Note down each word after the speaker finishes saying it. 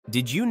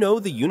Did you know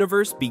the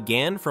universe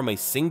began from a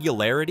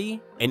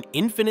singularity, an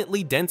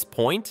infinitely dense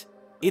point?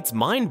 It's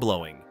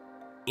mind-blowing.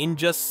 In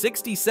just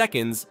 60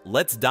 seconds,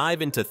 let's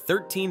dive into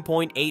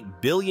 13.8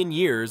 billion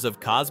years of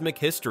cosmic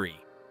history.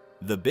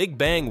 The Big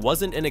Bang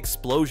wasn't an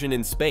explosion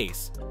in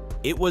space.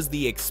 It was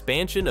the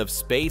expansion of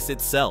space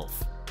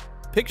itself.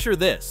 Picture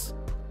this.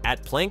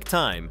 At Planck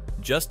time,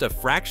 just a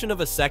fraction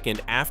of a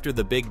second after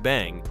the Big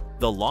Bang,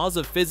 the laws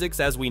of physics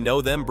as we know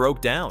them broke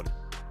down.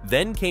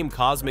 Then came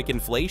cosmic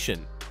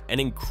inflation, an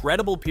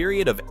incredible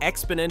period of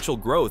exponential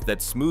growth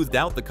that smoothed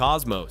out the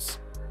cosmos.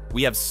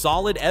 We have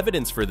solid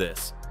evidence for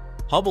this.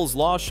 Hubble's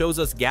law shows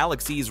us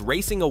galaxies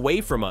racing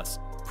away from us,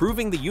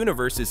 proving the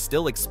universe is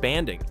still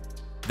expanding.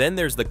 Then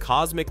there's the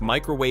cosmic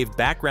microwave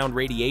background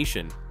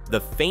radiation,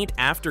 the faint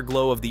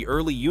afterglow of the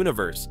early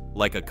universe,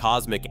 like a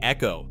cosmic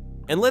echo.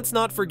 And let's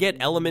not forget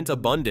element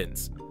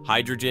abundance.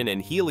 Hydrogen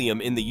and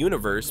helium in the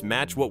universe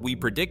match what we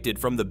predicted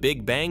from the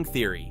Big Bang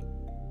theory.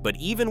 But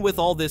even with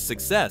all this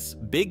success,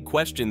 big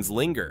questions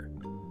linger.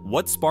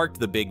 What sparked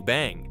the Big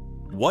Bang?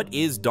 What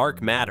is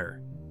dark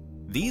matter?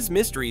 These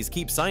mysteries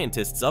keep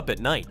scientists up at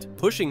night,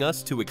 pushing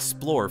us to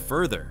explore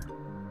further.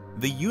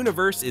 The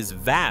universe is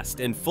vast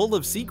and full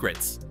of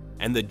secrets,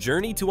 and the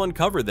journey to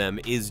uncover them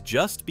is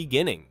just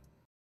beginning.